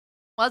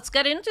Let's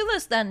get into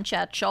this then,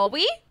 chat, shall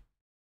we?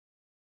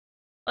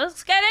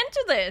 Let's get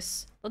into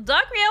this. The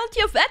dark reality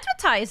of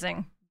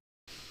advertising.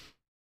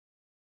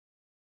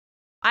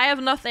 I have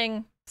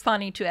nothing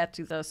funny to add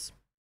to this.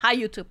 Hi,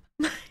 YouTube.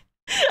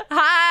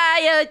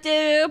 Hi,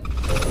 YouTube.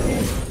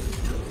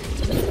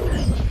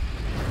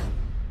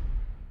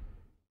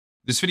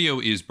 This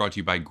video is brought to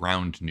you by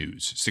Ground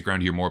News. Stick around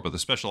to hear more about the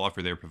special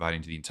offer they're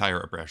providing to the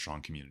entire Upper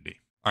Echelon community.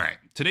 All right,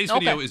 today's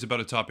video is about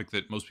a topic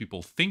that most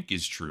people think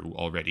is true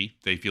already.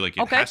 They feel like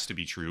it has to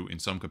be true in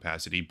some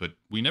capacity, but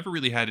we never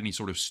really had any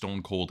sort of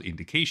stone-cold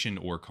indication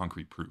or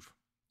concrete proof.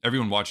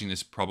 Everyone watching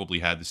this probably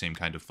had the same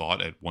kind of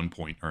thought at one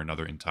point or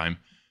another in time.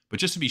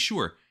 But just to be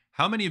sure,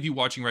 how many of you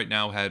watching right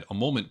now had a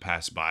moment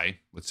pass by,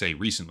 let's say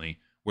recently,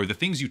 where the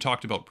things you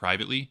talked about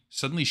privately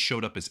suddenly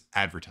showed up as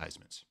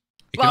advertisements?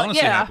 It can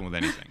honestly happen with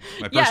anything.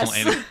 My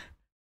personal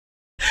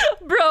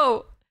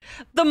Bro,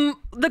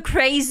 the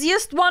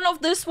craziest one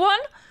of this one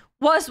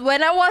was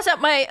when I was at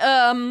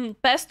my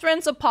best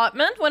friend's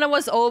apartment, when I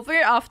was over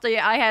after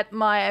I had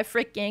my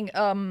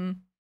freaking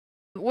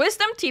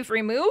wisdom teeth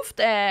removed,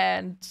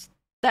 and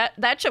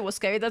that shit was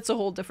scary. That's a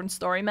whole different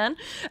story, man.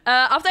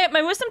 After I had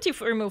my wisdom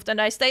teeth removed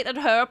and I stayed at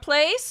her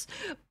place,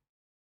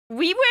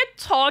 we were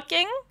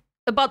talking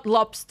about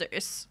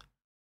lobsters,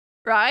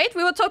 right?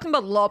 We were talking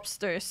about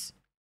lobsters.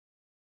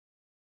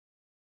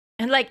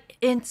 And like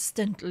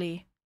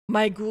instantly,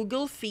 my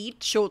Google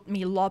feed showed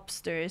me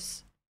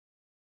lobsters.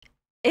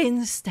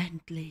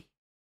 Instantly.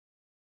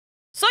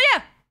 So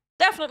yeah,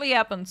 definitely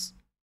happens.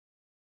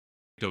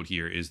 Note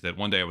here is that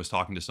one day I was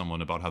talking to someone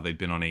about how they'd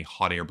been on a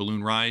hot air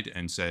balloon ride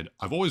and said,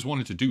 I've always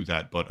wanted to do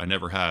that, but I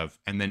never have.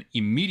 And then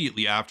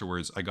immediately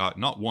afterwards, I got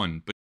not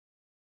one, but...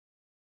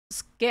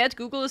 Scared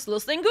Google is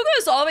listening? Google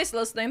is always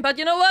listening, but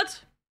you know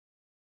what?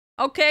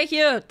 Okay,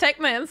 here, take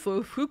my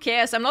info. Who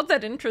cares? I'm not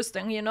that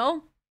interesting, you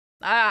know?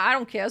 I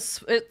don't care.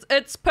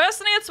 It's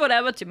personally, it's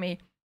whatever to me.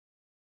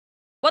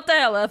 What the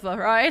hell ever,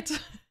 right?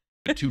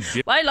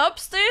 Why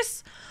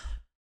lobsters?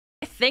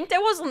 I think there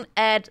was an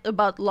ad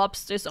about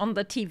lobsters on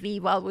the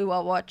TV while we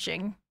were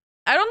watching.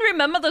 I don't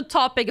remember the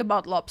topic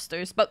about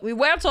lobsters, but we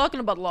were talking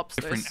about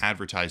lobsters. Different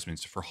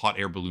advertisements for hot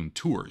air balloon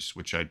tours,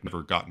 which I'd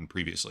never gotten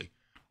previously.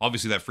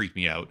 Obviously, that freaked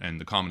me out,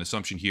 and the common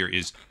assumption here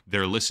is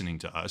they're listening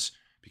to us,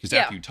 because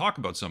after you talk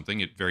about something,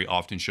 it very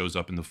often shows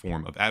up in the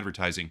form of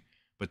advertising.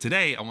 But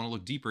today, I want to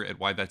look deeper at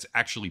why that's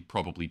actually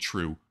probably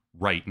true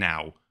right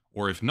now.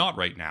 Or if not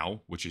right now,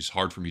 which is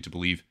hard for me to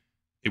believe,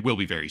 it will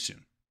be very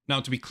soon.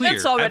 Now, to be clear,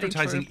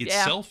 advertising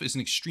itself is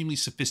an extremely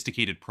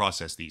sophisticated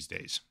process these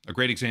days. A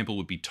great example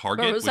would be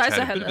Target, which had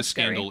a bit of a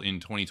scandal in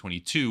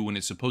 2022 when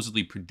it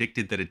supposedly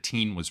predicted that a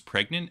teen was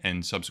pregnant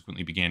and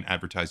subsequently began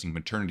advertising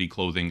maternity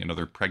clothing and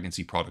other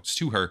pregnancy products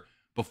to her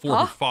before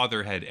her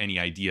father had any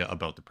idea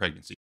about the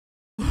pregnancy.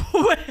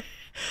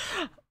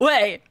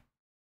 Wait.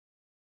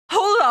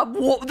 Hold up,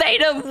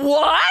 wait,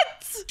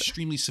 what?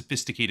 Extremely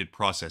sophisticated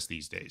process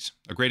these days.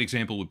 A great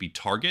example would be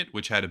Target,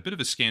 which had a bit of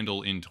a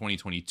scandal in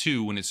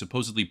 2022 when it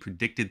supposedly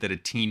predicted that a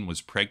teen was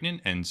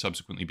pregnant and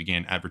subsequently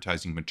began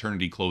advertising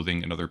maternity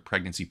clothing and other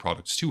pregnancy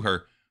products to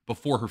her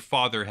before her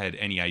father had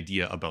any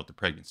idea about the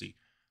pregnancy.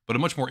 But a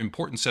much more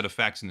important set of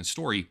facts in the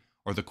story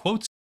are the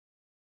quotes.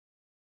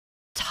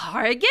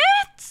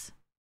 Target?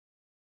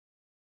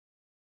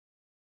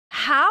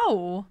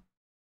 How?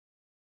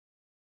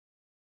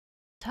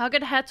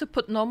 Target had to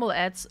put normal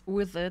ads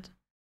with it.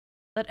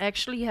 That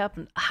actually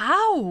happened.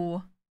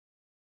 How?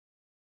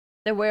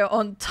 They were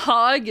on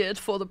Target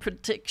for the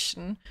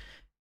prediction.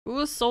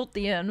 Who sold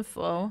the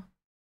info?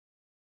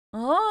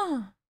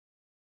 Oh.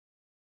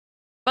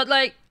 But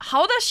like,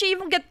 how does she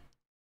even get,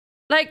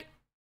 like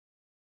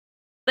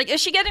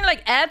is she getting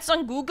like ads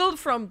on Google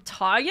from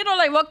Target, or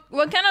like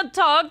what kind of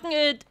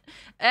Target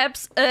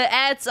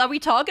ads are we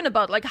talking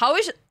about? Like, how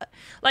is it,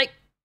 like,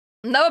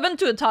 never been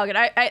to a Target.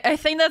 I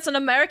think that's an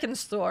American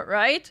store,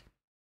 right?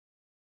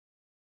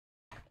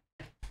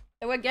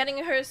 And we're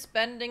getting her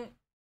spending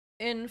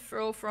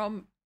info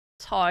from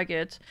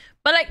Target.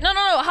 But like, no.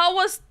 How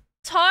was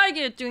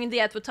Target doing the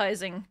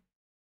advertising?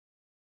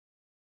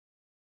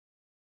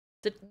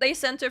 Did they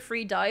send her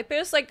free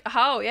diapers? Like,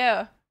 how?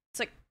 Yeah.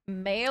 It's like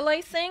mail, I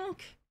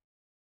think.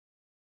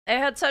 They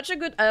had such a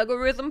good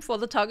algorithm for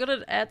the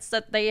targeted ads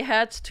that they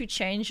had to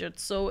change it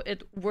so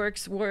it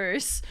works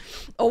worse.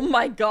 Oh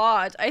my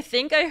god. I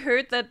think I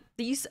heard that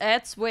these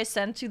ads were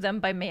sent to them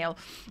by mail.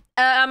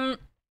 I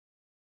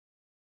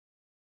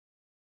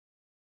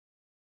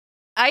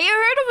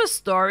heard of a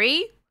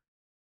story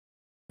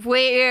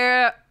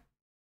where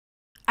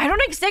I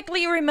don't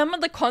exactly remember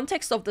the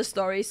context of the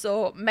story,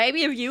 so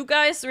maybe if you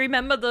guys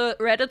remember the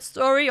Reddit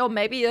story, or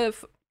maybe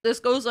if this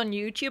goes on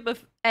YouTube,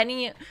 if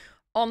any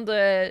on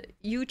the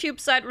YouTube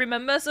side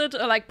remembers it,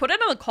 or like put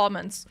it in the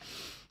comments.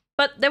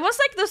 But there was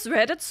like this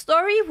Reddit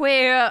story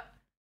where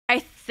I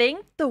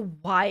think the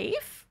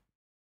wife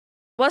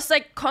was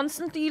like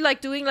constantly like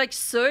doing like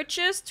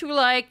searches to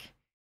like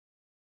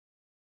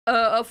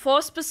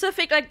for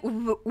specific like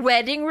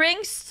wedding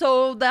rings.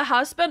 So the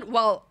husband,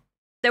 well,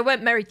 they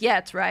weren't married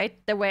yet, right?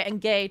 They were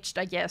engaged,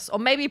 I guess, or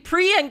maybe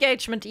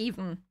pre-engagement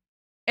even.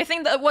 I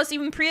think that was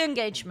even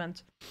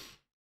pre-engagement.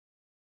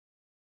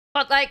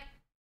 But like,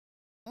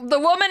 the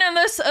woman in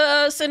this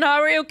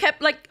scenario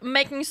kept like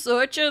making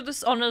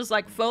searches on his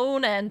like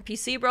phone and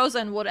PC browser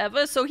and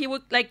whatever, so he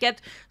would like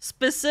get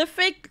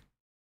specific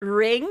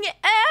ring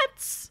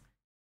ads,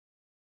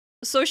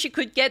 so she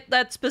could get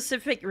that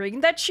specific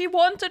ring that she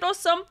wanted or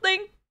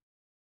something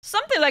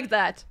like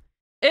that.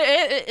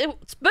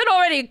 It's been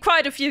already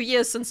quite a few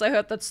years since I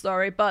heard that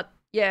story, but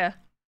yeah.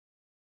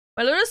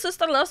 My little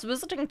sister loves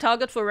visiting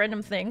Target for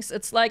random things.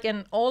 It's like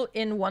an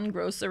all-in-one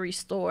grocery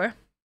store.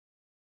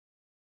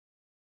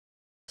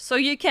 So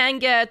you can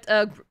get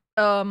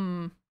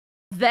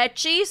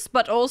veggies,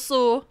 but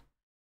also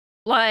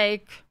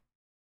like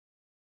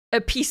a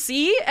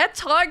PC at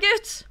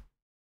Target.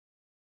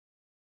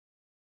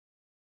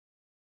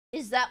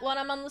 Is that what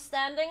I'm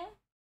understanding?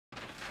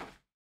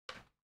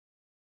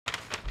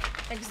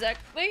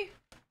 Exactly.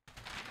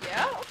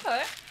 Yeah,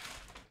 okay.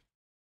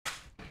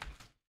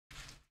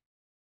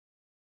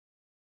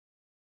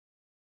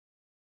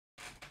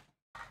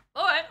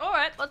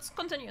 Alright, let's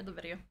continue the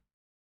video.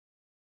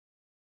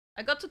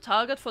 I got to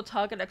Target for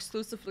Target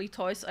exclusively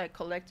toys I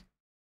collect.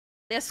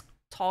 There's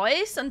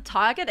toys and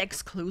Target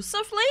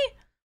exclusively?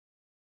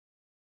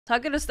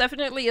 Target is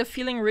definitely a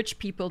feeling rich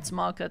people's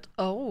market.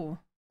 Oh,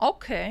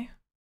 okay.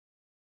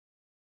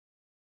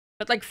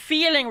 But like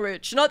feeling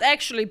rich, not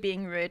actually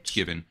being rich.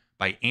 Given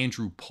by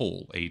Andrew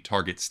Pohl, a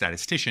Target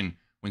statistician,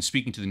 when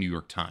speaking to the New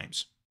York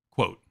Times.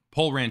 Quote,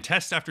 Pohl ran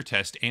test after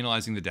test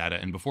analyzing the data,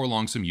 and before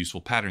long some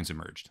useful patterns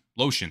emerged.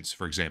 Lotions,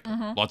 for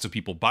example. Lots of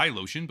people buy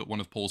lotion, but one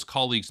of Pohl's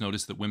colleagues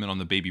noticed that women on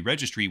the baby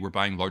registry were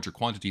buying larger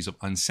quantities of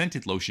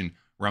unscented lotion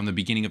around the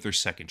beginning of their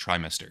second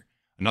trimester.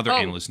 Another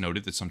analyst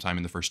noted that sometime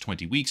in the first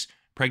 20 weeks,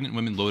 pregnant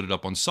women loaded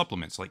up on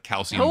supplements like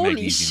calcium,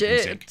 magnesium,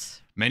 and zinc.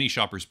 Many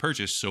shoppers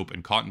purchase soap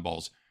and cotton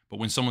balls, but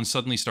when someone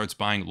suddenly starts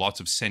buying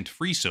lots of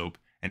scent-free soap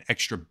and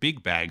extra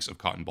big bags of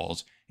cotton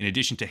balls, in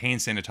addition to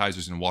hand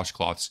sanitizers and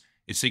washcloths,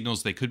 it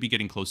signals they could be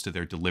getting close to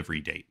their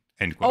delivery date.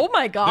 End quote. Oh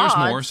my god.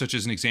 There's more, such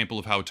as an example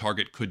of how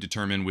Target could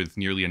determine with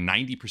nearly a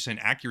 90%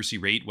 accuracy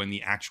rate when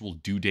the actual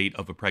due date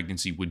of a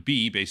pregnancy would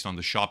be based on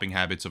the shopping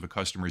habits of a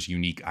customer's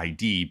unique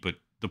ID. But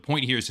the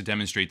point here is to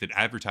demonstrate that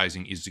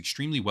advertising is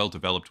extremely well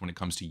developed when it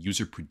comes to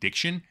user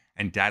prediction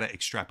and data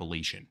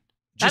extrapolation.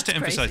 Just to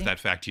emphasize that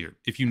fact here,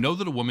 if you know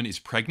that a woman is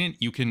pregnant,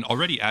 you can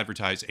already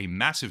advertise a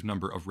massive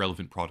number of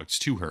relevant products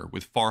to her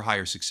with far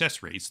higher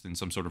success rates than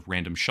some sort of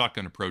random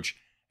shotgun approach.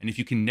 And if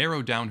you can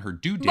narrow down her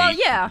due date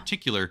in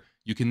particular,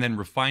 you can then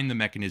refine the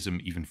mecanism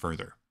even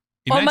further.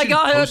 Imagine oh my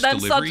god,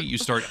 post-delivery, you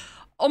start...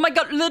 Oh my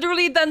god,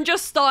 literally then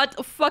just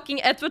start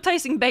fucking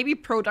advertising baby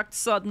products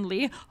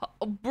suddenly.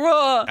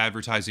 Bruh.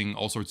 Advertising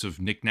all sorts of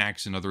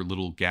knickknacks and other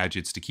little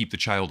gadgets to keep the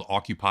child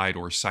occupied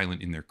or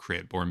silent in their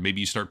crib. Or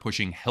maybe you start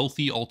pushing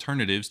healthy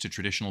alternatives to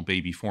traditional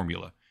baby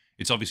formula.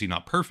 It's obviously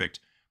not perfect,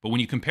 but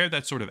when you compare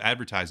that sort of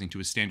advertising to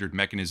a standard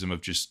mechanism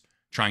of just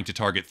trying to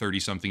target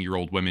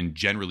 30-something-year-old women,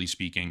 generally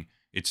speaking,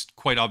 it's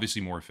quite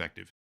obviously more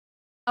effective.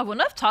 I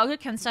wonder if Target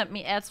can send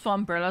me ads for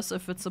umbrellas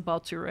if it's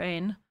about to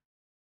rain.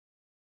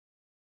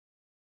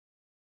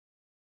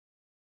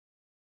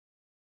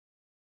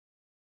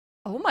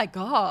 Oh my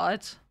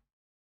god.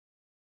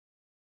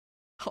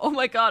 Oh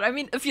my god. I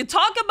mean, if you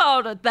talk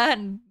about it,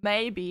 then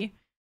maybe.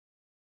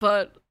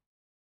 But,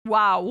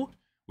 wow.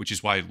 Which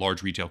is why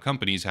large retail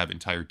companies have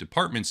entire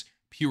departments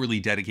purely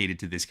dedicated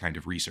to this kind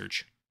of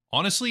research.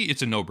 Honestly,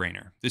 it's a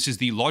no-brainer. This is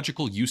the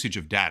logical usage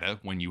of data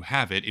when you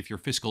have it if your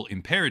fiscal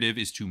imperative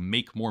is to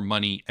make more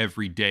money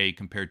every day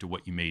compared to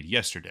what you made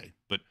yesterday.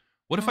 But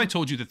what if I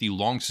told you that the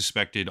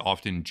long-suspected,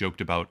 often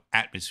joked about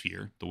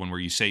atmosphere, the one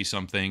where you say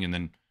something and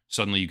then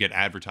suddenly you get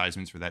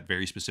advertisements for that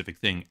very specific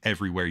thing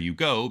everywhere you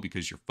go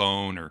because your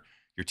phone or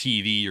your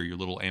TV or your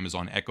little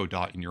Amazon Echo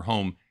Dot in your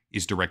home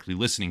is directly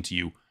listening to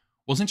you,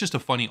 wasn't just a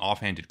funny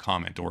offhanded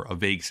comment or a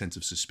vague sense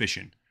of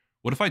suspicion?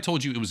 What if I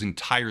told you it was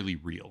entirely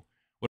real?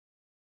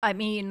 I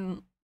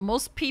mean,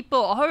 most people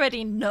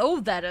already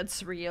know that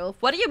it's real.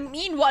 What do you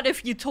mean, what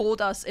if you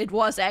told us it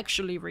was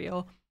actually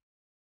real?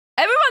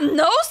 Everyone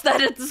knows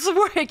that it's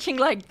working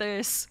like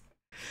this.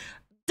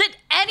 Did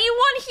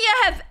anyone here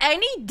have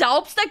any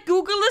doubts that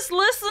Google is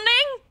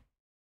listening?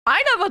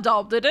 I never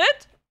doubted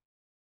it.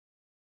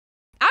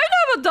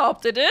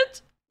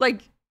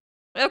 Like,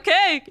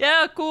 okay,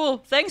 yeah, cool.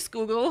 Thanks,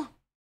 Google.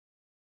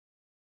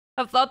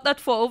 I've thought that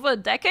for over a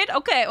decade.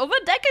 Okay, over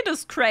a decade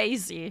is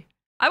crazy.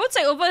 I would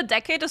say over a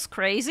decade is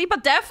crazy,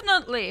 but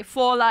definitely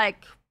for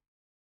like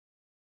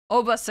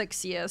over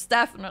 6 years.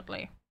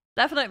 Definitely.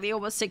 Definitely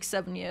over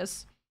 6-7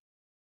 years.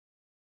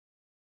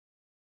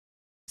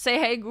 Say,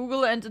 hey,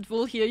 Google, and it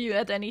will hear you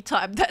at any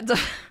time.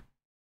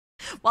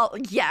 Well,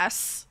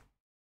 yes.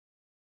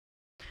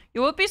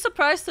 You would be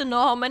surprised to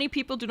know how many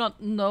people do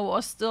not know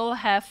or still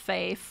have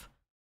faith.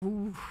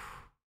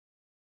 Oof.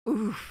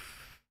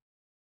 Oof.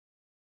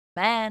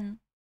 Man.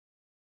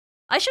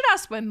 I should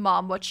ask my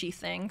mom what she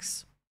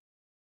thinks.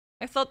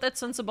 I thought that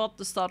since about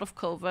the start of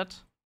COVID.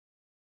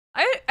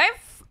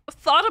 I've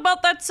thought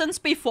about that since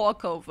before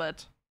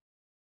COVID.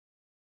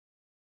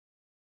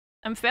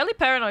 I'm fairly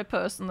paranoid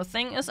person. The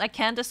thing is, I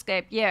can't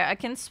escape. Yeah, I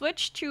can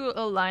switch to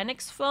a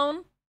Linux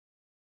phone,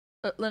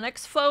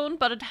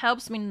 but it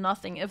helps me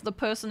nothing if the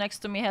person next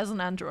to me has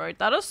an Android.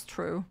 That is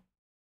true.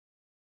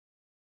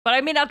 But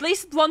I mean, at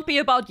least it won't be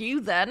about you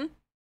then.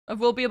 It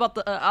will be about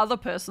the other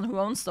person who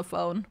owns the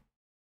phone.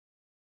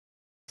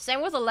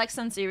 Same with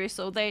Alexa and Siri,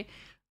 so they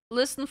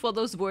listen for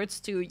those words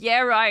too. Yeah,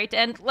 right.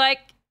 And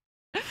like,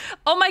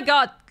 oh my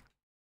god.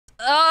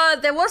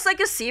 There was like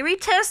a Siri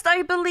test,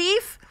 I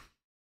believe,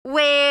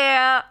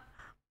 where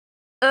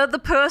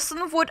the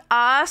person would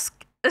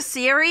ask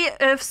Siri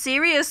if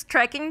Siri is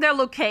tracking their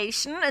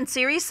location, and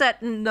Siri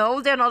said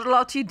no, they're not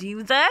allowed to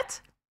do that.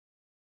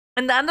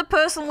 And then the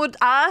person would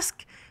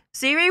ask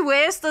Siri,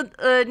 where's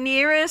the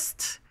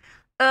nearest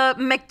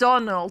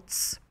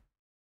McDonald's?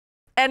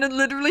 And it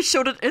literally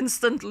showed it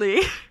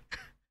instantly.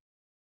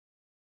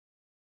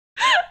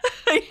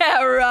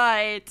 Yeah,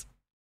 right.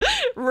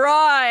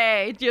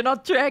 Right, you're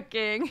not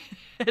tracking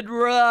it,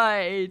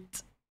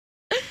 right.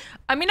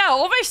 I mean, I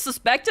always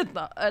suspected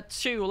that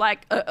too.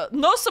 Like,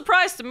 no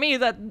surprise to me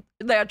that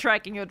they're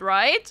tracking it,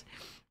 right?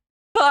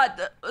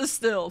 But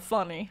still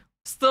funny.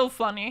 Still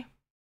funny.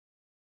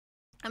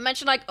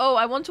 Imagine like, oh,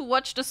 I want to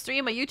watch the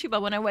stream a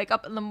YouTuber when I wake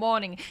up in the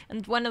morning.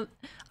 And when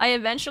I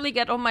eventually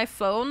get on my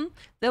phone,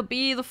 they'll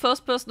be the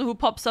first person who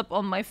pops up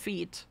on my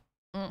feed.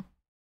 Mm.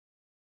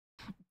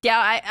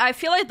 Yeah, I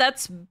feel like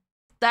that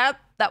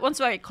one's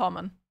very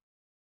common.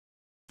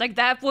 Like,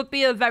 that would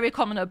be a very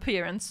common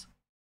appearance.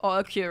 Or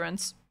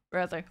occurrence,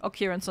 rather.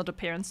 Occurrence, not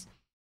appearance.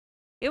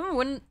 Even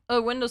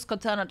Windows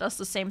Cortana does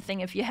the same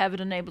thing if you have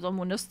it enabled on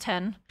Windows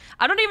 10.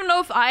 I don't even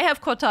know if I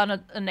have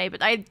Cortana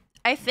enabled. I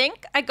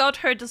think I got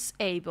her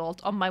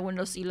disabled on my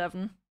Windows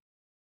 11.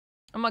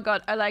 Oh my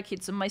god, I like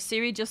it. So my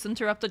Siri just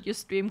interrupted your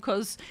stream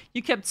because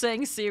you kept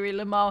saying Siri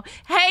Limau.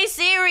 Hey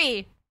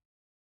Siri!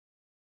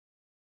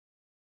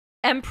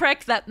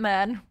 Empreg that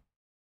man.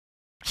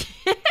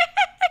 Did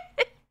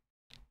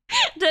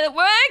it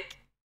work?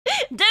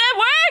 Did it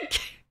work?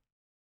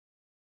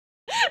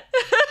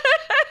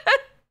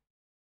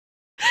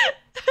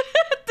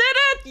 Did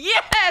it?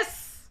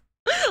 Yes!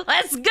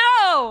 Let's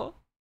go!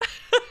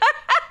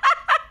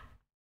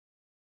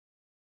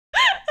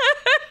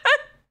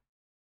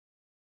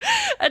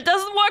 It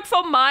doesn't work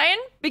for mine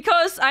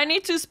because I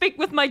need to speak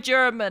with my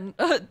German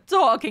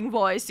talking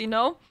voice, you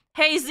know?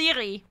 Hey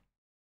Siri.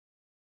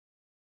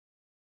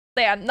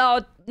 There,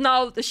 now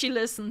she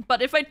listened.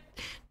 But if I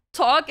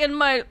talk in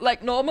my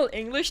like normal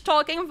English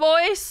talking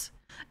voice,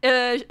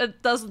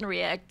 it doesn't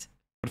react.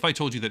 What if I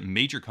told you that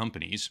major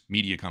companies,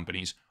 media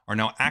companies, are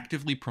now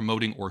actively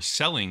promoting or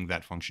selling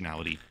that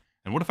functionality?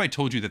 And what if I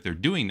told you that they're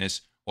doing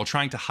this while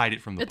trying to hide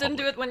it from the public? It didn't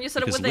do it when you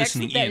said because it with the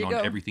accent. Listening in on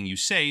everything you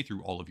say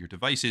through all of your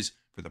devices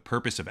for the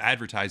purpose of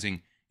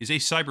advertising is a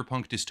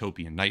cyberpunk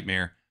dystopian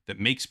nightmare that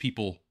makes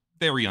people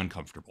very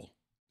uncomfortable.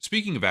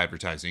 Speaking of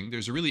advertising,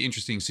 there's a really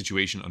interesting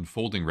situation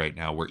unfolding right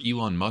now where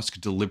Elon Musk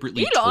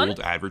deliberately told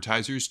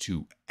advertisers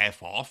to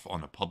F off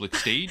on a public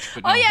stage,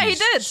 but now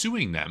he's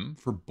suing them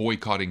for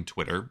boycotting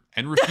Twitter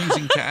and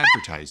refusing to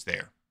advertise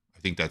there. I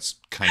think that's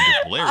kind of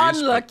hilarious.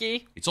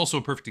 Unlucky. It's also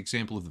a perfect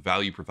example of the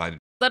value provided.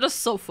 That is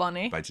so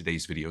funny. By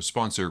today's video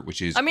sponsor,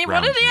 which is I mean,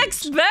 what did he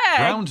expect?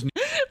 Ground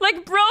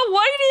like, bro,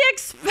 what did he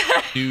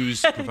expect?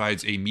 News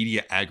provides a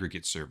media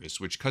aggregate service,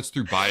 which cuts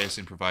through bias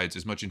and provides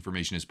as much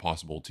information as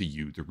possible to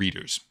you, the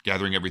readers.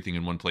 Gathering everything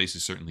in one place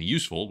is certainly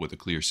useful, with a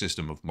clear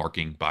system of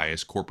marking,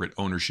 bias, corporate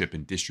ownership,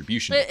 and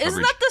distribution.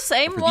 Isn't that the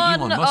same for one?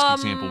 For the Elon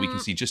Musk example, we can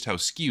see just how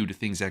skewed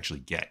things actually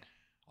get.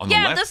 On the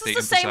left, this is they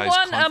the same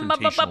one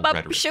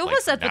rhetoric, Show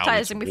was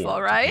advertising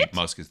before, right?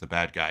 Musk is the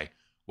bad guy.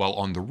 While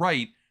on the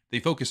right, they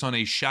focus on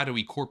a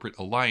shadowy corporate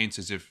alliance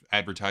as if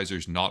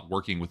advertisers not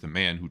working with a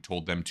man who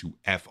told them to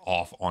F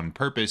off on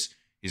purpose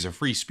is a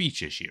free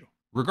speech issue.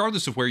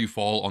 Regardless of where you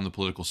fall on the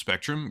political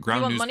spectrum,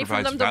 Ground News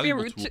provides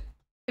valuable tools.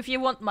 If you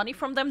want money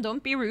from them,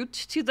 don't be rude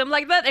to them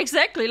like that.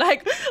 Exactly.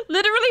 Like,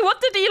 literally, what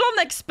did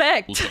Elon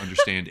expect? To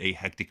understand a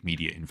hectic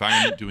media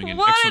environment, doing an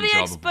excellent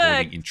job of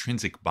avoiding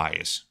intrinsic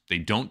bias. They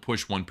don't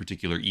push one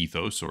particular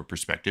ethos or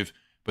perspective,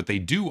 but they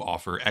do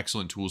offer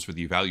excellent tools for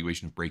the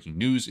evaluation of breaking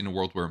news in a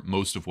world where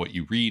most of what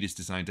you read is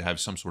designed to have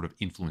some sort of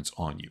influence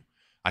on you.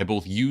 I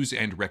both use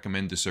and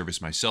recommend the service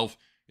myself,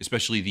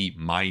 especially the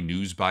My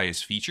News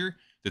Bias feature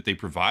that they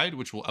provide,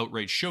 which will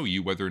outright show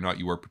you whether or not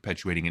you are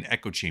perpetuating an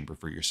echo chamber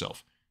for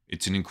yourself.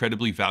 It's an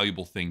incredibly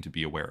valuable thing to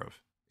be aware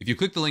of. If you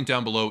click the link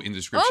down below in the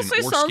description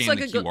or scan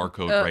the QR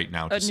code right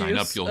now to sign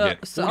up, you'll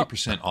get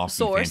 40% off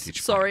the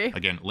Vantage plan.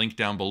 Again, link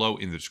down below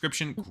in the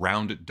description,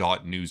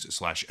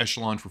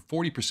 ground.news/echelon for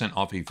 40%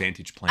 off a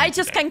Vantage plan. I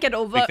just can't get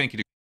over.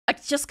 I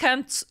just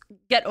can't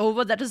get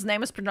over that his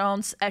name is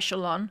pronounced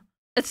Echelon.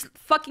 It's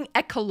fucking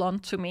Echelon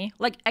to me,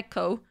 like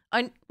echo.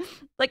 I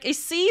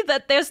see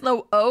that there's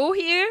no O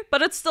here,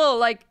 but it's still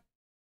like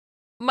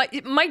my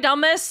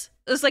dumbass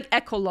is like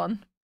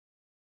Echelon.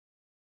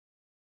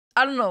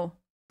 I don't know.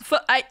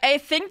 I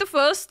think the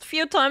first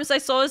few times I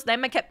saw his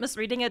name, I kept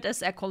misreading it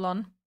as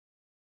Echelon.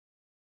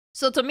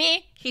 So to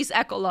me, he's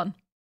Echelon.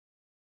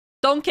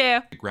 Don't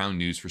care. Ground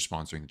News for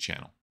sponsoring the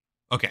channel.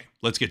 Okay,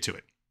 let's get to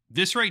it.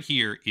 This right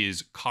here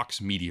is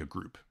Cox Media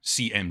Group,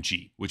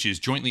 CMG, which is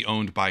jointly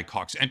owned by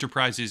Cox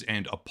Enterprises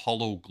and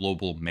Apollo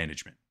Global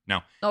Management.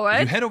 Now,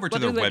 if you head over to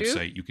their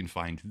website, you can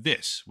find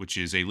this, which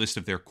is a list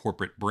of their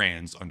corporate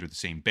brands under the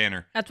same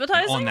banner.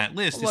 Advertising? And on that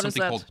list is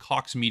something called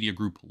Cox Media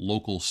Group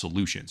Local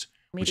Solutions,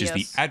 which is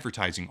the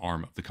advertising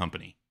arm of the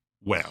company.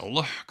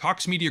 Well,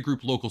 Cox Media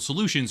Group Local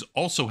Solutions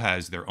also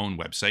has their own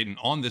website, and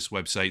on this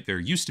website, there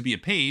used to be a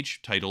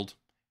page titled,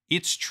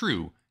 "It's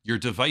True, Your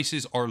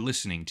Devices Are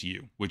Listening to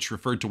You," which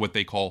referred to what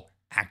they call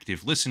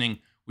active listening,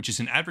 which is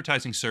an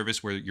advertising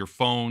service where your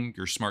phone,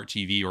 your smart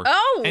TV, or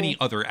any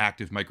other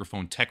active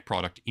microphone tech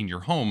product in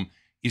your home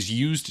is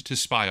used to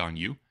spy on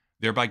you,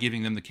 thereby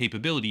giving them the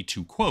capability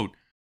to, quote,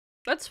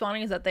 "That's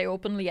funny that they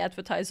openly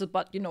advertise it,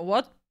 but you know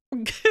what?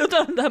 Good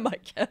on them, I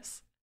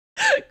guess.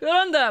 Good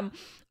on them.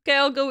 Okay,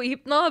 I'll go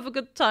eat now. Have a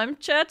good time,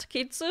 chat.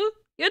 Kitsu?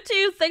 You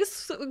too.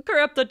 Thanks,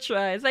 Corrupted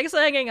Try. Thanks for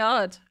hanging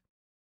out."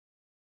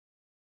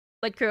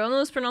 Like, Corona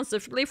is pronounced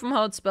differently from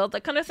how it's spelled,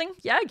 that kind of thing?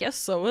 Yeah, I guess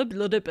so. A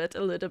little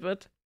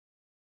bit.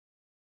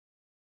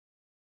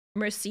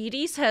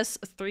 Mercedes has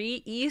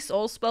 3 E's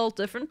all spelled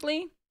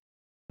differently.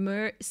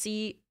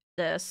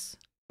 Mercedes.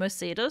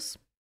 Mercedes?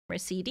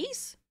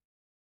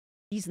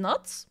 These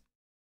nuts?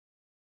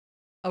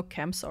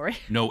 Okay, I'm sorry.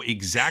 Know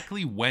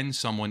exactly when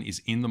someone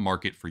is in the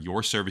market for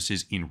your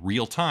services in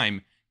real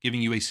time,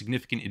 giving you a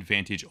significant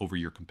advantage over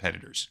your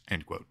competitors,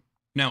 end quote.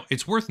 Now,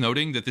 it's worth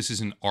noting that this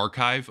is an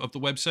archive of the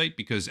website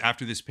because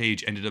after this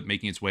page ended up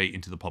making its way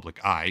into the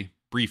public eye,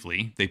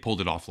 briefly, they pulled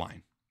it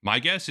offline. My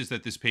guess is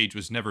that this page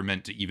was never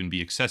meant to even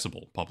be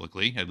accessible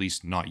publicly, at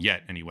least not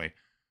yet anyway.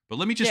 But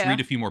let me just read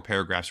a few more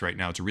paragraphs right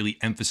now to really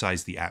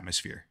emphasize the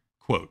atmosphere.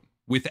 Quote,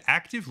 "With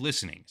active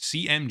listening,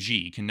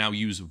 CMG can now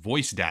use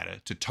voice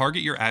data to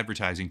target your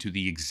advertising to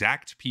the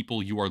exact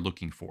people you are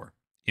looking for.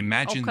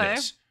 Imagine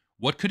this.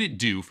 What could it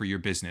do for your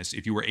business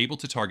if you were able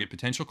to target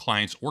potential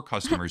clients or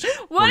customers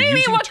who are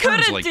using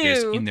terms like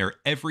this in their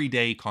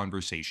everyday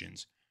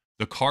conversations?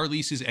 The car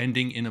lease is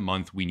ending in a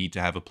month. We need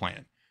to have a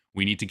plan.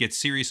 We need to get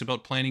serious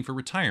about planning for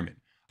retirement.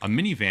 A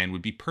minivan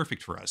would be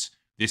perfect for us.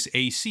 This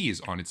AC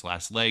is on its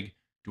last leg.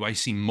 Do I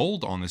see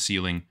mold on the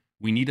ceiling?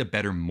 We need a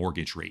better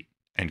mortgage rate,"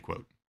 end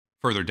quote.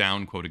 Further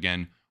down, quote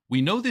again,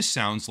 "We know this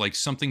sounds like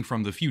something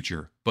from the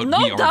future, but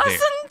we are there.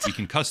 We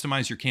can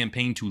customize your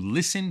campaign to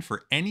listen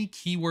for any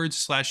keywords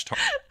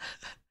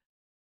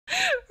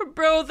 /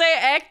 Bro, they're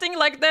acting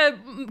like they're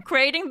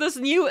creating this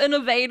new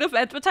innovative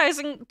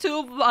advertising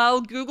tool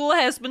while Google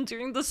has been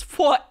doing this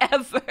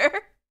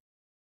forever.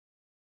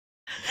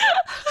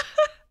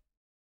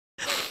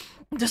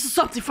 This is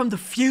something from the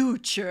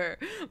future.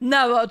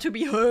 Never to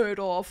be heard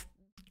of.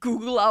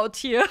 Google out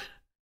here.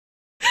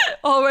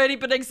 Already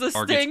been existing.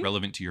 Targets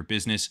relevant to your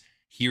business.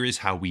 Here is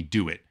how we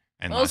do it.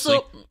 And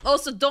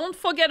also, don't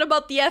forget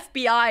about the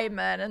FBI,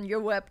 man, and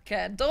your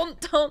webcam.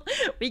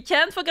 We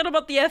can't forget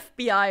about the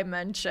FBI,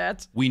 man,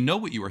 chat. "We know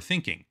what you are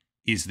thinking.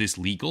 Is this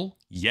legal?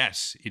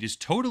 Yes, it is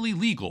totally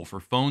legal for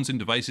phones and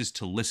devices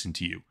to listen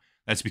to you.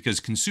 That's because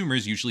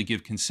consumers usually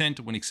give consent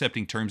when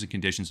accepting terms and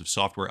conditions of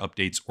software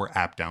updates or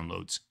app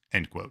downloads,"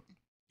 end quote.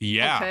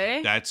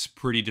 Yeah, that's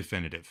pretty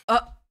definitive.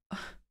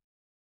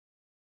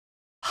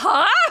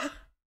 Huh?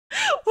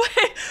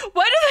 Wait,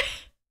 what are they?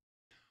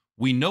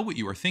 "We know what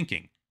you are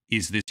thinking.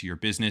 Is this to your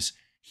business?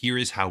 Here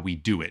is how we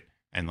do it."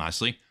 And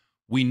lastly,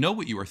 "We know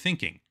what you are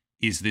thinking.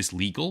 Is this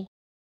legal?"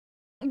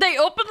 They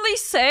openly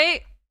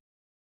say...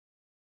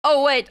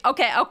 Oh, wait.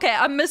 Okay.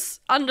 I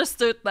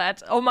misunderstood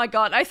that. Oh my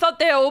god. I thought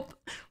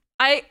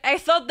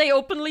they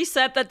openly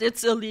said that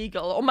it's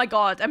illegal. Oh my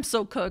god. I'm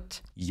so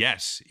cooked.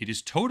 "Yes, it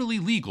is totally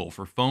legal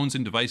for phones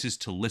and devices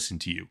to listen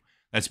to you.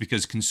 That's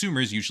because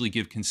consumers usually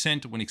give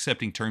consent when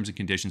accepting terms and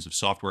conditions of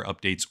software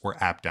updates or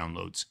app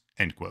downloads,"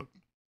 end quote.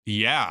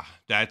 Yeah,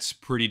 that's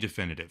pretty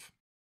definitive.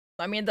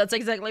 I mean, that's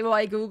exactly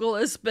why Google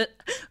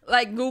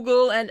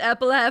and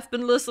Apple have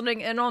been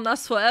listening in on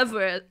us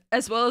forever,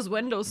 as well as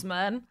Windows,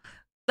 man.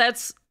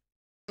 That's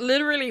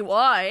literally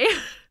why.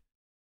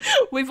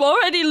 We've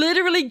already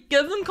literally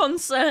given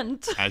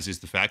consent. As is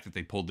the fact that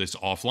they pulled this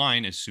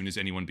offline as soon as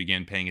anyone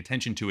began paying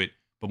attention to it,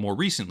 but more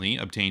recently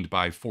obtained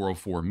by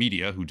 404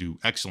 Media, who do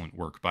excellent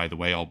work, by the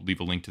way. I'll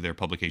leave a link to their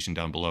publication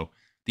down below.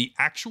 The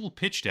actual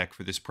pitch deck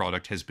for this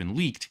product has been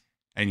leaked,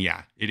 and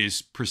yeah, it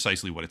is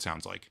precisely what it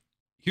sounds like.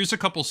 Here's a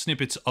couple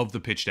snippets of the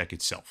pitch deck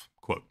itself.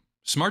 Quote,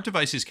 "Smart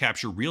devices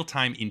capture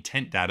real-time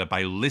intent data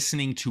by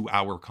listening to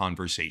our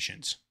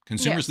conversations.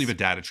 Consumers leave a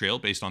data trail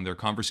based on their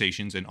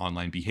conversations and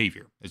online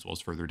behavior," as well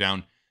as further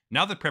down.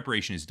 "Now that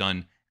preparation is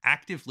done,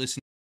 active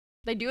listening..."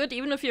 They do it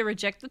even if you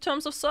reject the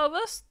terms of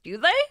service? Do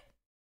they?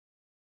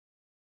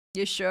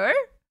 You sure?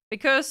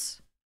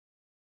 Because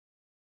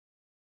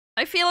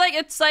I feel like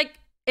it's like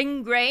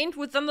ingrained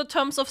within the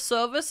terms of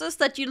services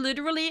that you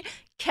literally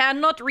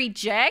cannot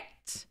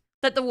reject,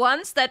 that the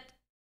ones that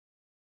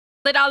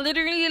are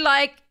literally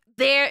like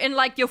there in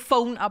like your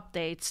phone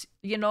updates,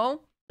 you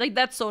know? Like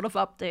that sort of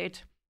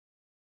update.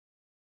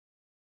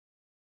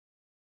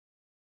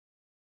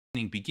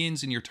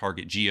 "Begins in your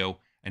target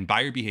geo. and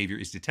buyer behavior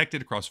is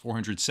detected across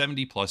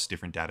 470 plus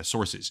different data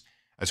sources.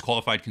 As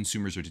qualified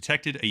consumers are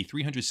detected, a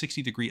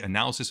 360-degree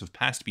analysis of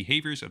past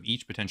behaviors of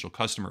each potential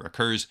customer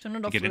occurs to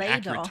get an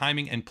accurate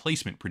timing and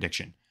placement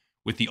prediction.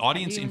 With the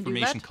audience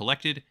information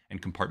collected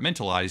and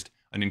compartmentalized,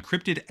 an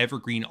encrypted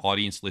evergreen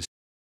audience list.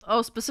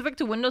 Oh, specific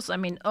to Windows, I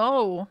mean,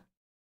 oh.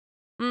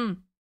 I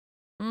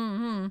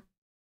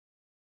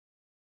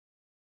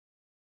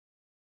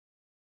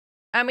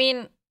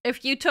mean,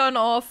 if you turn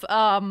off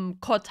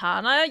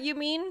Cortana, you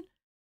mean?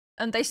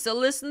 And they still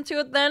listen to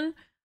it then?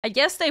 I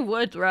guess they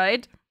would,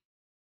 right?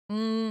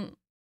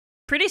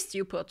 Pretty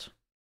stupid.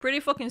 Pretty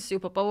fucking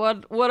stupid,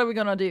 but what are we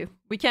gonna do?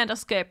 We can't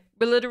escape.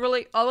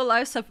 Our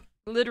lives have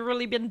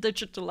literally been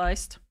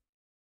digitalized.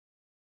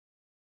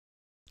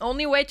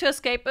 Only way to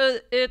escape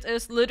it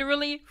is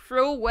literally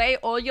throw away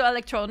all your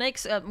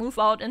electronics and move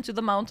out into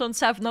the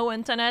mountains, have no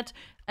internet,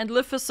 and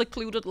live a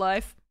secluded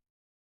life.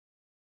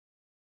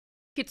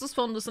 Kitsu's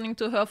phone listening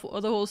to her for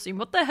the whole scene.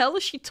 What the hell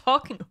is she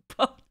talking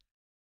about?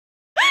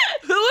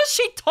 Who is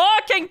she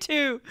talking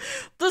to?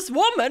 This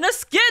woman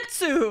is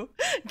Kitsu!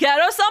 Get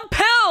her some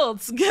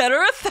pills! Get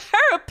her a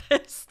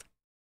therapist!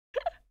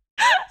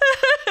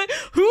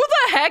 Who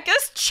the heck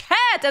is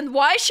Chad and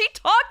why is she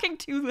talking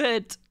to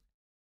it?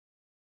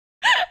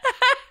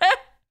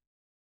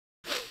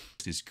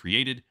 Is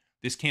created.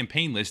 This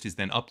campaign list is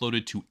then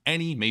uploaded to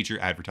any major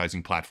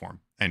advertising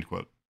platform. End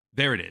quote.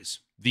 There it is.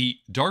 The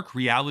dark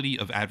reality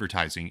of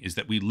advertising is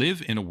that we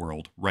live in a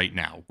world right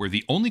now where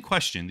the only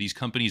question these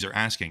companies are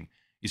asking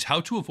is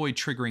how to avoid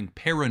triggering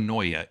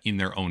paranoia in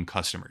their own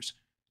customers.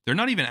 They're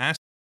not even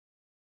asking.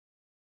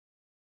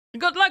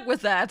 Good luck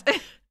with that.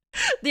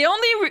 The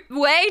only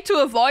way to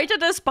avoid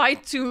it is by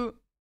to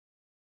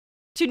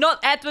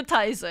not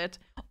advertise it.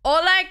 Or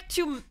like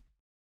to...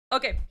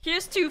 Okay,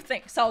 here's two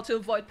things how to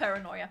avoid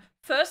paranoia.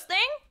 First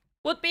thing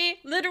would be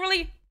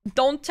literally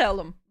don't tell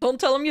them. Don't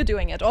tell them you're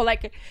doing it. Or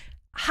like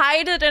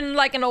hide it in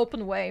like an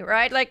open way,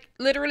 right? Like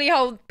literally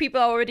how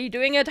people are already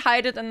doing it,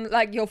 hide it in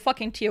like your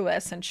fucking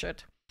TOS and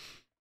shit.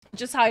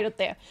 Just hide it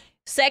there.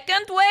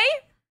 Second way,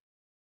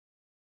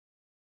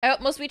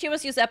 most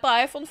VTubers use Apple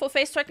iPhone for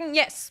face tracking.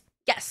 Yes.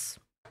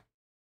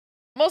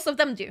 Most of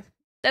them do.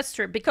 That's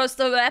true, because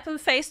the Apple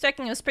face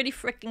tracking is pretty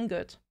freaking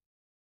good.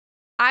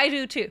 I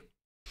do too.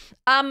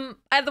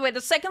 Either way,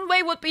 the second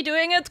way would be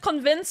doing it,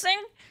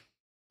 convincing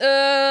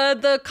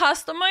the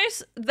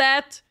customers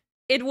that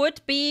it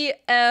would be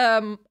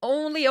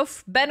only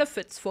of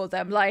benefits for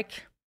them.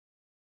 Like,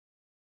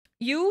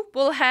 you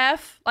will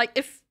have, like,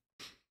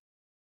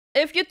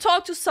 if you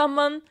talk to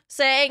someone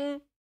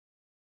saying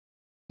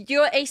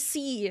your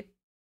AC,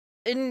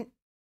 you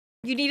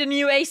need a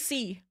new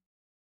AC,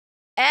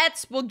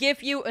 ads will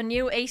give you a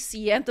new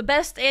AC and the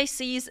best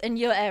ACs in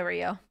your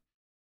area.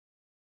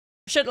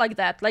 Shit like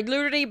that. Like,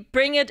 literally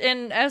bring it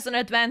in as an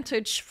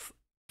advantage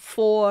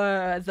for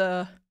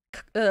the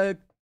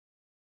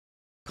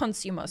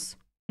consumers,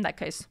 in that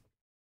case.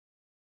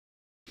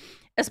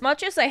 As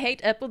much as I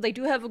hate Apple, they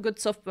do have a good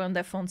software on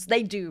their phones.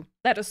 They do.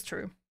 That is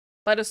true.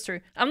 That is true.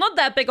 I'm not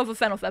that big of a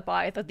fan of Apple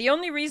either. The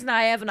only reason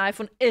I have an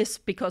iPhone is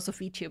because of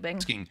VTubing.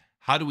 Asking,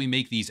 how do we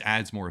make these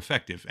ads more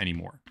effective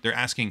anymore? They're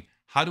asking,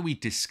 how do we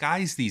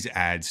disguise these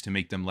ads to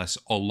make them less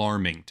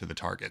alarming to the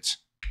targets?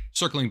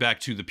 Circling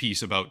back to the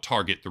piece about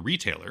Target the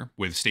retailer,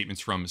 with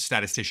statements from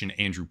statistician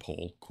Andrew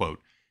Pohl,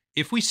 quote,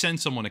 if we send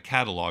someone a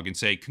catalog and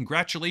say,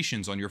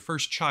 congratulations on your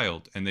first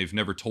child, and they've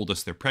never told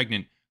us they're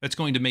pregnant, that's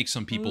going to make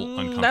some people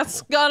uncomfortable.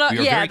 That's gonna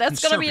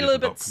be a little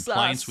bit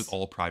compliance sus. with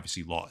all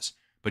privacy laws.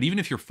 But even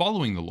if you're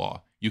following the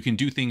law, you can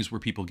do things where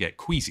people get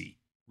queasy.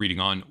 Reading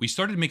on, we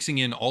started mixing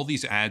in all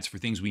these ads for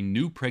things we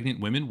knew pregnant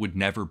women would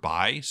never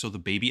buy, so the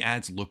baby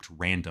ads looked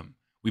random.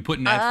 We put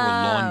an ad for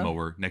a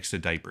lawnmower next to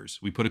diapers.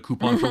 We put a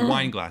coupon for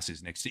wine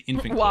glasses next to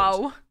infant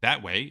clothes.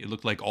 That way, it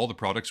looked like all the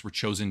products were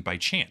chosen by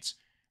chance.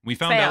 We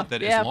found out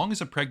that as long as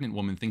a pregnant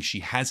woman thinks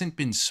she hasn't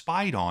been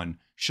spied on,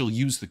 she'll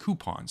use the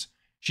coupons.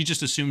 She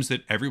just assumes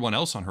that everyone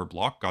else on her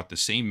block got the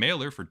same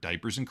mailer for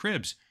diapers and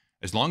cribs.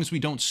 As long as we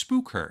don't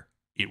spook her,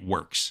 it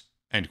works.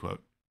 End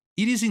quote.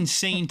 It is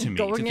insane to me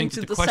to think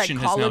that the question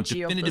has now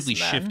definitively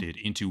shifted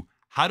into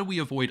how do we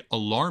avoid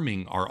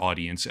alarming our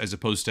audience as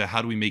opposed to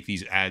how do we make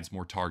these ads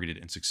more targeted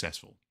and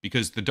successful?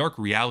 Because the dark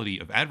reality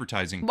of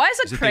advertising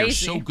is that they are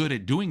so good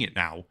at doing it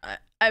now.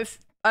 I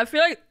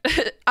feel like,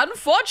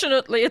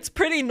 unfortunately, it's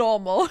pretty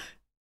normal.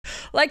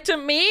 Like, to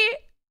me,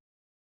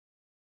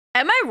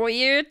 am I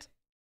weird?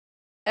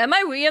 Am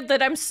I weird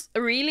that I'm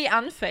really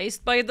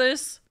unfazed by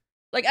this?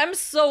 Like, I'm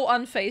so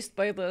unfazed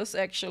by this,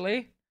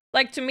 actually.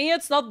 Like, to me,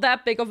 it's not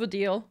that big of a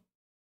deal.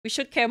 We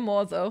should care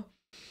more, though.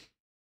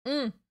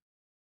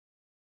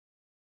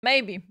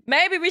 Maybe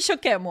we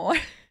should care more.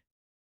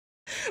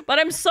 But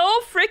I'm so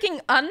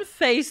freaking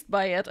unfazed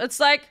by it. It's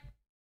like,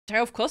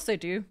 yeah, of course they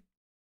do.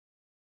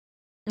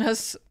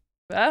 Yes,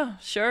 yeah,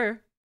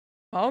 sure.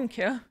 I don't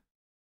care.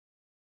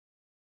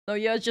 No,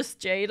 you're just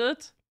jaded.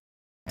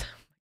 Oh my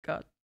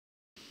god.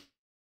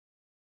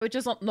 Which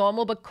is not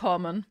normal, but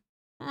common.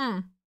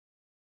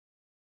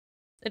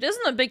 It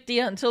isn't a big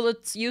deal until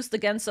it's used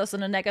against us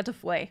in a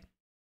negative way.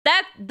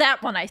 That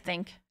one, I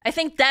think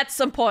that's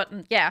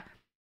important. Yeah,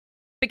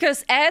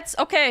 because ads.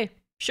 Okay,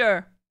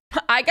 sure.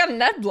 I got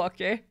an ad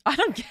blocker. I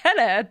don't get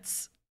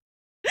ads.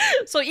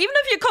 So even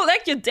if you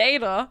collect your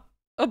data,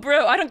 oh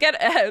bro, I don't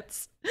get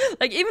ads.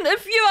 Like, even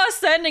if you are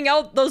sending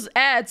out those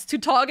ads to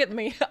target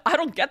me, I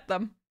don't get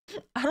them.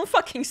 I don't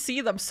fucking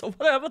see them, so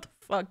whatever the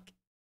fuck.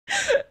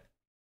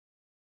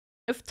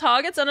 If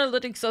Target's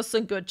analytics are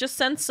so good, just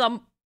send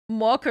some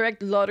more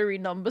correct lottery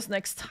numbers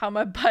next time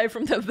I buy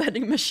from their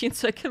vending machine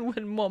so I can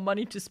win more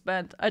money to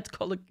spend. I'd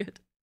call it good.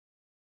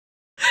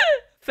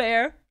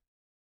 Fair.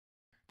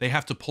 They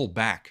have to pull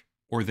back,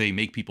 or they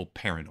make people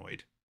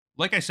paranoid.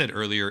 Like I said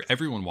earlier,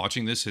 everyone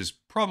watching this has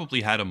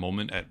probably had a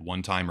moment at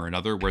one time or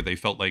another where they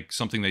felt like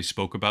something they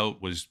spoke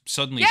about was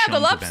suddenly shown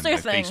to them by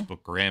Facebook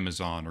or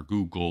Amazon or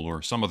Google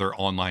or some other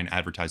online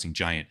advertising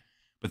giant.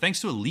 But thanks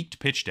to a leaked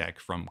pitch deck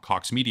from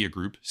Cox Media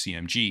Group,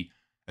 CMG,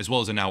 as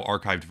well as a now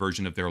archived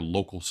version of their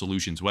local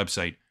solutions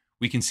website,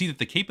 we can see that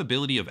the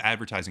capability of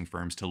advertising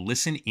firms to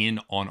listen in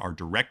on our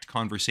direct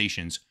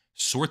conversations,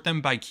 sort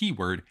them by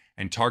keyword,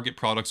 and target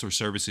products or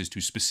services to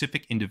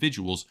specific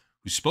individuals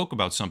who spoke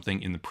about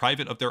something in the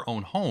private of their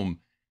own home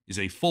is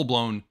a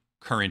full-blown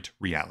current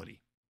reality.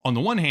 On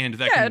the one hand,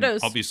 that can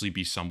obviously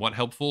be somewhat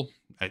helpful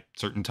at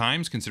certain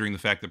times, considering the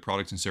fact that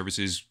products and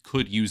services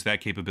could use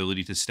that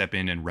capability to step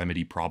in and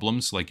remedy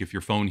problems. Like if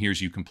your phone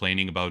hears you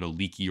complaining about a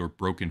leaky or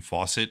broken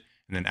faucet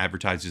and then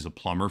advertises a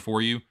plumber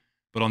for you.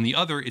 But on the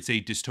other, it's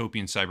a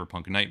dystopian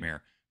cyberpunk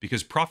nightmare,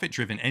 because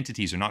profit-driven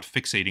entities are not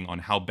fixating on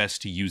how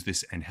best to use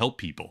this and help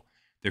people.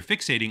 They're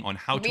fixating on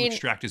how to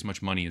extract as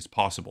much money as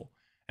possible.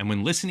 And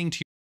when listening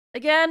to...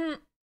 Again,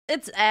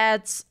 it's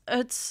ads.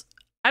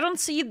 I don't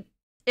see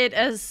it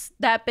as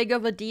that big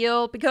of a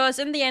deal, because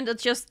in the end,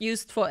 it's just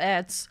used for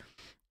ads.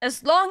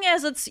 As long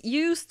as it's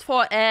used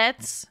for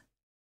ads,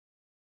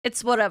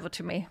 it's whatever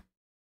to me.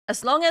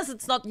 As long as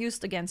it's not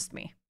used against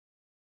me.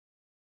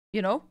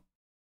 You know?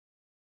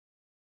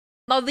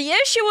 Now, the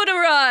issue would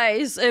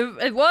arise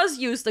if it was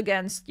used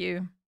against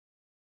you.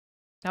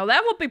 Now,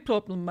 that would be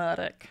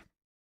problematic.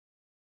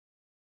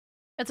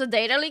 It's a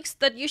data leaks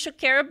that you should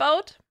care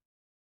about.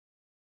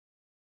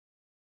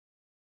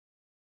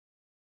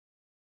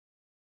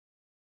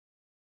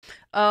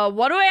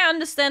 What do I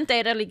understand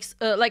data leaks?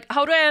 Like,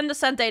 how do I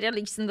understand data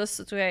leaks in this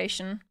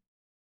situation?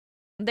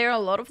 There are a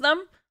lot of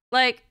them.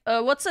 Like,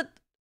 what's a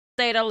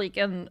data leak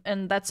in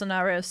that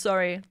scenario?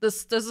 Sorry,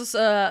 this is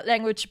a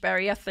language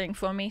barrier thing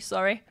for me.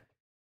 Sorry.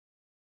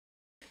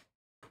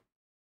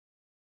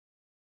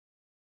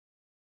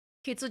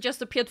 Kitsu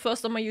just appeared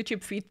first on my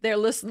YouTube feed. They're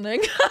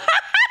listening.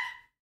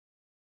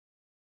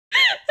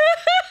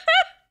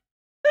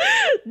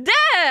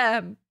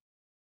 Damn!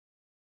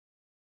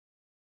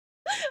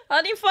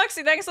 Honey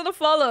Foxy, thanks for the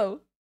follow.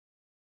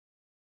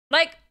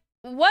 Like,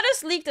 what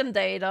is leaked in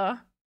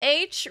data?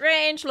 Age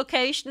range,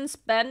 location,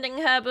 spending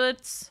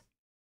habits.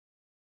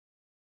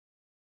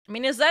 I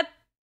mean, is that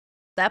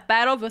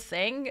bad of a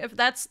thing if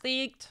that's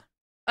leaked?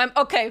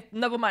 Okay,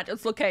 never mind.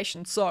 It's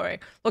location.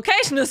 Sorry.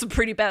 Location is a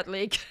pretty bad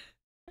leak.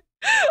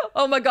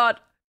 Oh my god.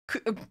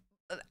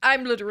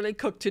 I'm literally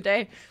cooked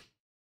today.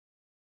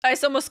 I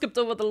almost skipped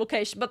over the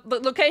location, but the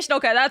location,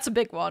 okay, that's a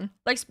big one.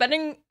 Like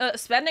spending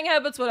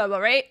habits,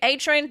 whatever, right?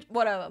 Age range,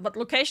 whatever, but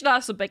location,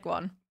 that's a big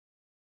one.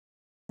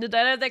 The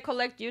data they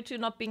collect due to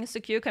not being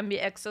secure can be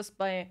accessed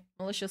by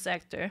malicious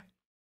actor.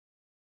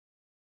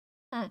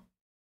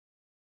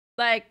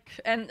 Like,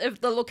 and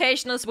if the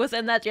location is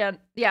within that,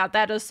 yeah,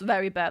 that is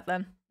very bad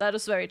then. That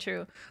is very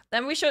true.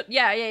 Then we should,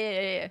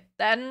 yeah.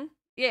 Then,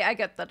 yeah, I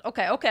get that.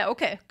 Okay.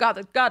 Got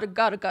it.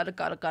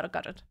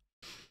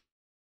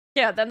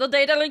 Yeah, then the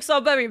data leaks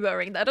are very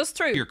worrying. That is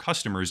true. Your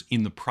customers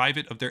in the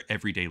private of their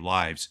everyday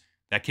lives,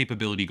 that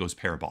capability goes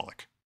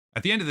parabolic.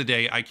 At the end of the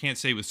day, I can't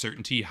say with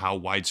certainty how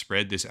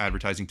widespread this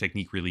advertising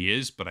technique really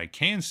is, but I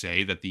can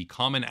say that the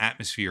common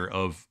atmosphere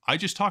of, I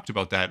just talked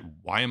about that,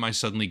 why am I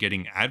suddenly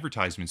getting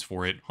advertisements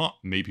for it?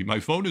 Maybe my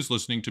phone is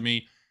listening to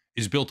me,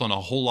 is built on a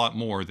whole lot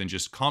more than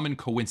just common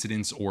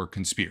coincidence or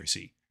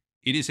conspiracy.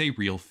 It is a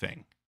real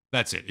thing.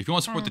 That's it. If you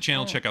want to support the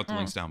channel, check out the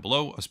links down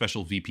below. A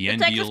special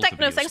VPN deal, the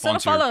video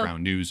sponsor,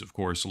 Ground News, of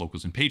course,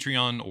 locals and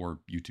Patreon, or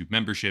YouTube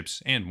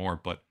memberships, and more.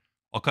 But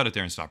I'll cut it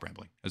there and stop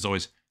rambling. As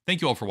always, thank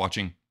you all for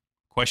watching.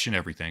 Question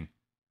everything,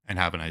 and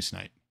have a nice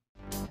night.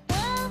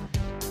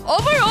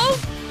 Overall,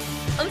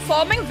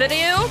 informing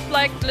video,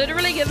 like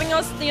literally giving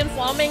us the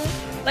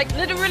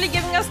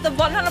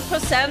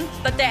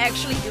 100% that they're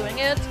actually doing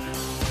it.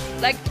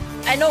 Like,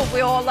 I know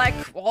we're all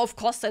like, well, of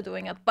course they're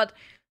doing it, but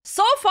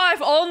so far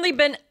I've only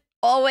been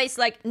always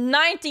like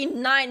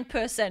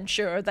 99%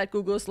 sure that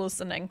Google's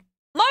listening.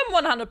 Now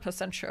I'm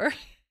 100% sure.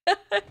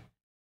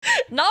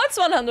 Now it's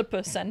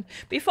 100%.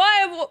 Before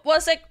I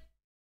was like,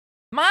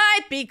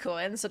 might be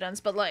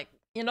coincidence, but like,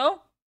 you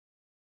know?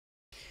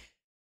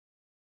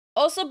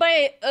 Also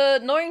by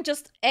knowing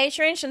just age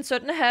range and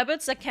certain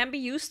habits that can be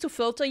used to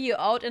filter you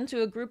out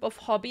into a group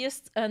of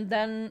hobbyists, and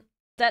then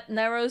that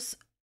narrows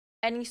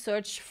any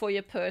search for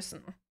your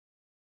person.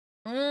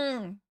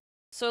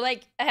 So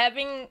like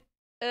having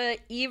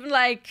even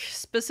like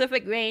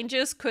specific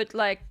ranges could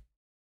like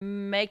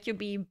make you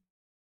be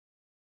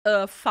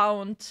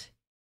found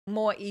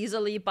more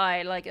easily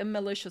by like a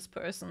malicious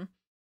person.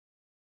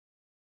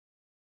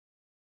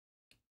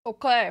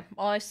 Okay,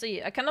 I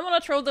see. I kind of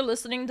want to throw the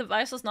listening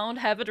devices now and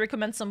have it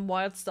recommend some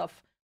wild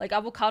stuff. Like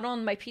avocado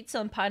on my pizza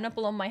and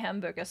pineapple on my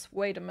hamburgers.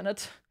 Wait a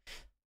minute.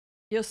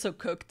 You're so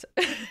cooked.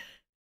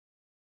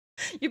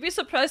 You'd be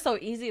surprised how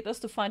easy it is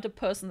to find a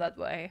person that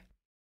way.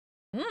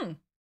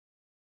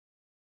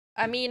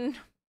 I mean,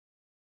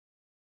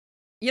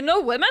 you know,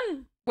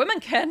 women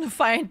can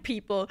find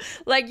people.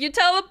 Like, you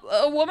tell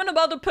a woman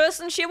about a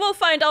person, she will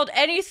find out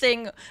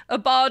anything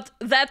about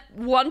that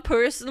one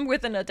person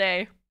within a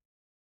day.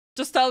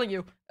 Just telling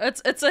you,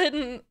 it's a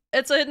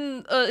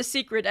hidden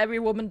secret every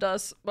woman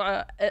does.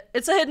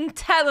 It's a hidden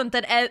talent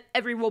that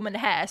every woman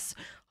has.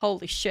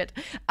 Holy shit.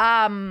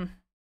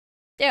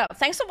 Yeah,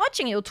 thanks for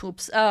watching,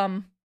 YouTubes.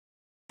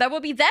 That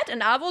will be that,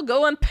 and I will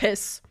go and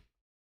piss.